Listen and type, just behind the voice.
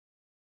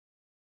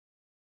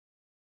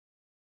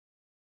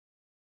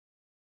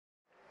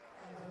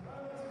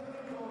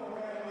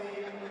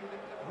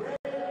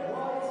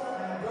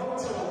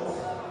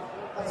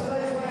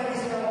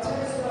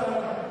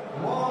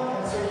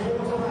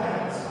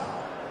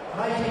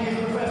Making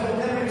his professional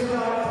debut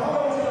tonight from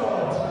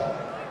Oxford.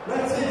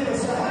 Let's hear for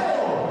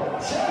Sahel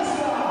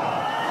Showstar.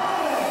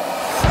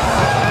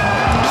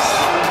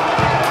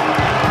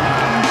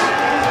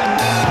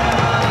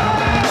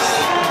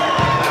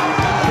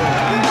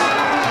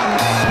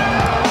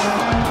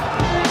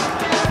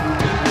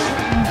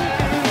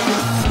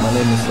 My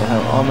name is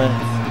Sahel Ahmed.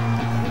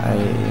 I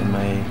am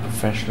a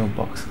professional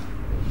boxer.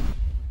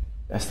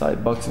 I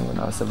started boxing when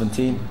I was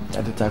 17.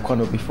 I did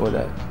taekwondo before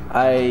that.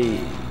 I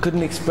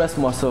couldn't express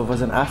myself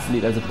as an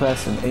athlete, as a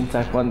person in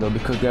taekwondo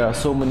because there are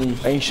so many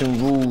ancient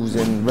rules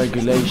and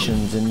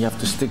regulations and you have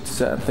to stick to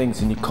certain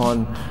things and you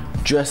can't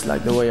dress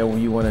like the way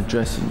you want to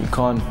dress and you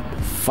can't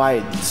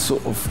fight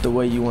sort of the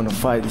way you want to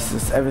fight. It's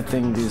just,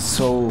 everything is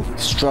so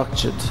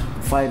structured.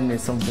 Fighting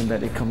is something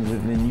that it comes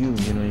within you,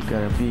 you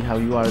gotta be how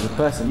you are as a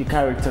person. Your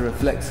character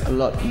reflects a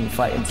lot in your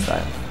fighting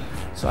style.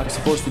 So I was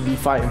supposed to be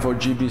fighting for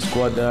GB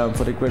squad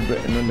for the Great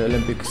Britain on the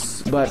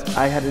Olympics, but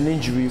I had an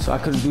injury, so I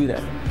couldn't do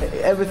that.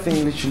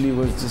 Everything literally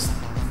was just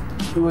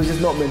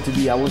not meant to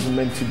be. I wasn't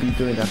meant to be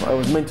doing that. I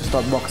was meant to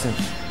start boxing,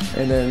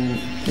 and then,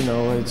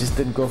 it just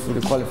didn't go through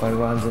the qualifying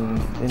rounds, and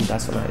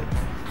that's when I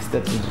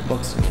stepped into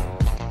boxing.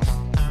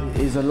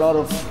 There's a lot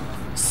of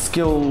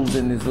skills,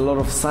 and there's a lot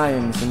of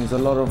science, and there's a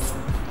lot of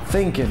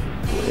thinking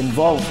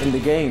involved in the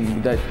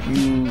game that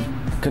you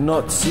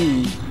cannot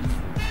see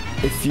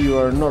if you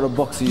are not a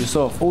boxer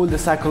yourself. All the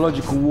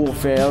psychological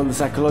warfare, all the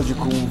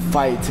psychological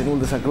fights and all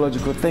the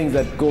psychological things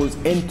that goes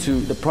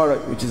into the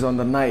product which is on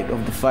the night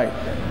of the fight.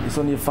 It's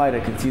only a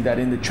fighter can see that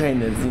in the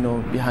trainers,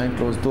 behind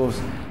closed doors.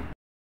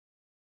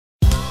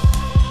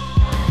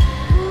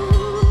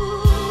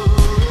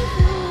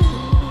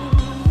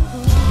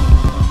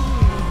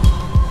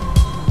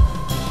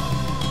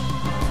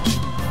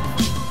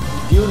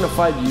 During the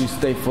fight you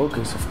stay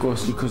focused, of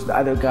course, because the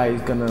other guy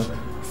is gonna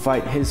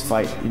fight his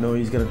fight,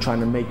 he's gonna try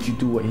to make you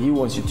do what he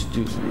wants you to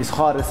do. It's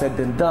harder said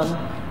than done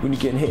when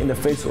you're getting hit in the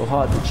face so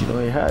hard that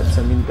it hurts.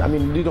 I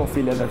mean you don't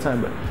feel it at that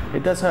time, but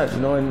it does hurt,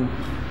 and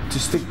to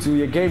stick to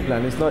your game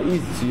plan, it's not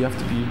easy, so you have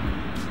to be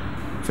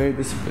very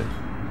disciplined.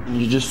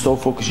 You're just so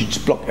focused, you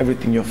just block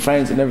everything, your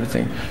friends and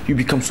everything. You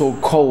become so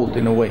cold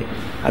in a way.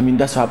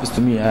 That's what happens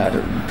to me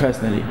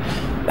personally.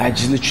 I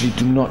just literally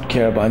do not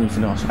care about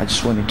anything else. I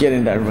just want to get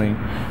in that ring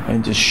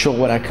and just show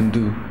what I can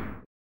do.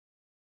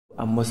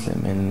 I'm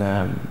Muslim, and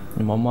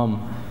my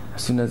mom,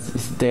 as soon as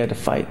it's the day of the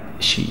fight,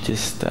 she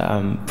just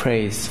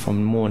prays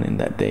from morning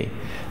that day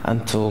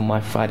until my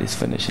fight is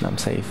finished and I'm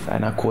safe.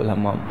 And I call her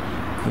mom,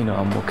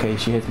 I'm okay.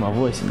 She hears my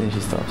voice and then she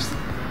stops.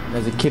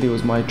 As a kid, it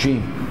was my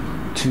dream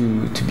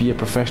to be a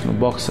professional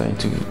boxer and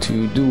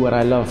to do what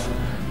I love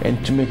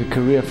and to make a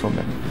career from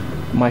it.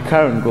 My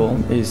current goal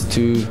is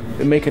to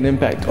make an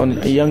impact on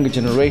a younger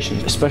generation,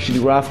 especially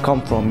where I've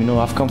come from.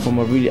 I've come from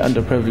a really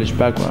underprivileged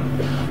background.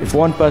 If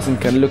one person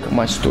can look at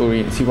my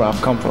story and see where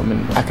I've come from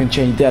and I can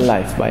change their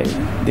life by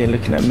they're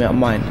looking at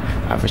mine,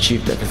 I've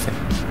achieved everything.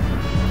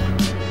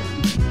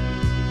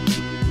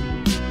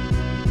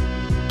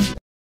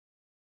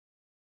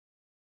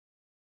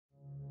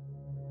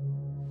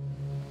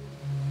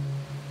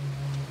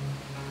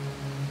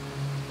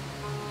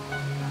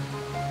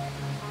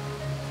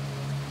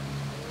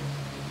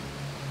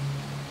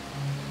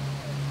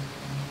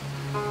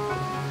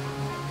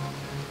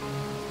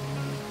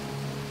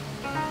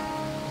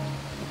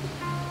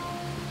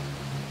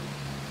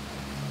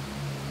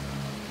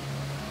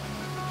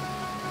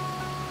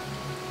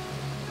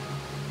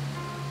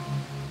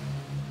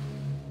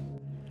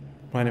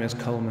 My name is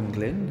Coleman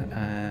Glynn.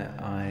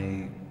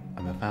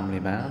 I'm a family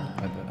man.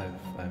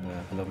 I have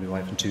a lovely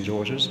wife and 2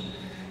 daughters.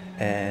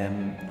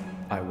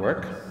 I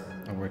work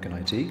in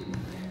IT.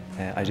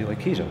 I do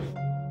Aikido.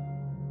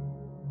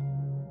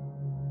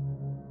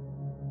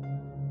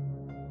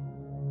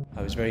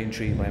 I was very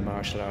intrigued by a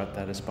martial art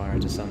that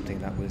aspired to something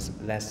that was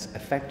less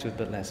effective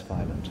but less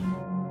violent.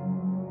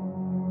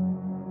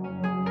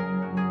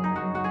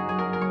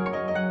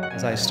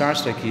 As I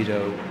started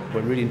Aikido,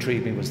 what really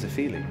intrigued me was the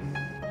feeling.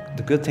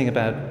 The good thing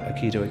about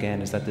Aikido,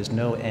 again, is that there's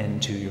no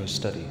end to your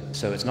study.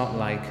 So it's not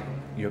like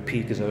your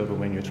peak is over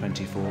when you're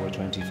 24 or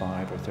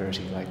 25 or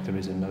 30 like there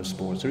is in most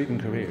sports or even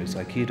careers.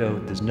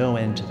 Aikido, there's no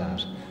end to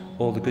that.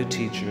 All the good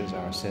teachers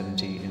are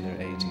 70, in their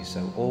 80s,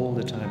 so all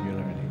the time you're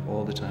learning,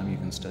 all the time you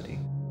can study.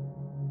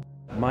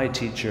 My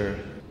teacher,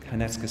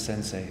 Kanetsuka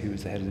Sensei, who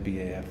is the head of the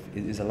BAF,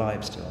 is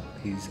alive still.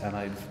 And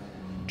I've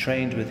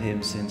trained with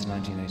him since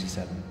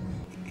 1987.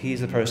 He's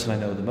the person I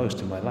know the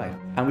most in my life.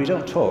 And we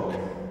don't talk.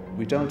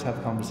 We don't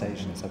have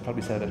conversations. I've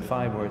probably said about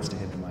 5 words to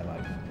him in my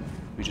life.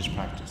 We just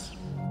practice.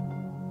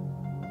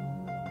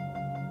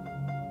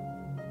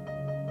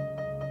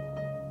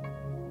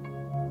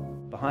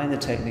 Behind the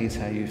techniques,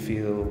 how you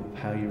feel,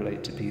 how you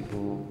relate to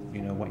people,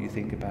 what you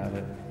think about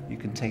it, you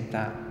can take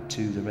that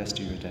to the rest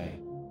of your day.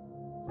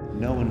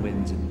 No one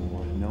wins in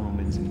war, no one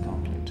wins in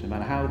conflict. No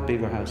matter how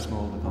big or how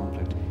small the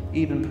conflict,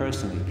 even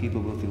personally, people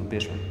will feel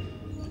bitter.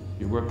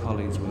 Your work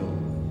colleagues will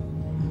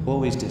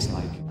always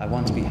dislike. I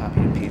want to be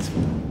happy and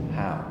peaceful.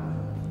 How?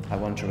 I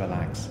want to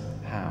relax.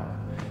 How?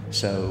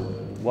 So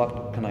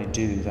what can I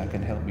do that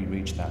can help me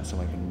reach that so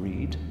I can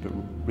read? But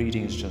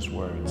reading is just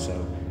words,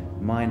 so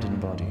mind and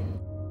body.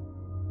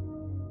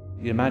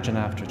 You imagine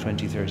after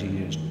 20, 30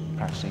 years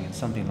practicing in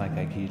something like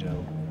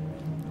Aikido,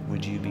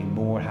 would you be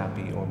more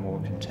happy or more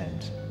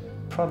content?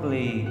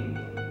 Probably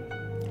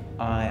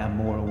I am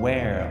more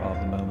aware of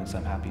the moments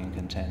I'm happy and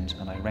content,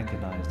 and I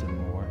recognize them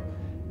more.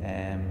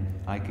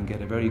 I can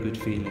get a very good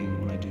feeling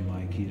when I do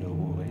my Aikido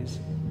always.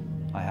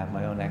 I have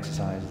my own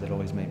exercises that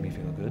always make me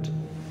feel good.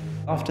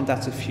 Often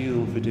that's a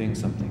fuel for doing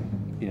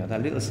something. You know,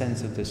 that little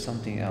sense of there's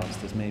something else,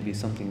 there's maybe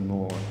something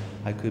more,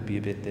 I could be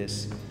a bit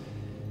this,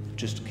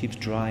 just keeps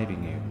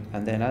driving you.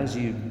 And then as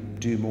you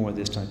do more of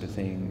this type of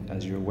thing,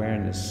 as your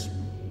awareness,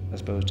 I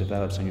suppose,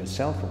 develops and your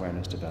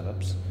self-awareness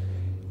develops,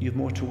 you have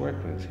more to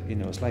work with. You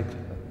know, it's like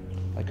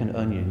an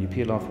onion. You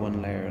peel off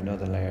one layer,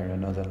 another layer,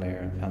 another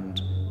layer,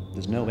 and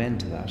there's no end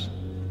to that.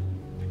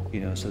 You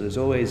know, so there's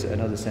always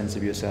another sense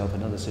of yourself,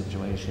 another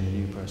situation, a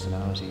new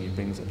personality. It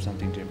brings up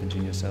something different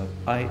in yourself.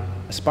 I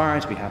aspire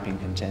to be happy and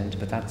content,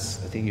 but that's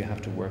a thing you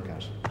have to work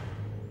at.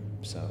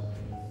 So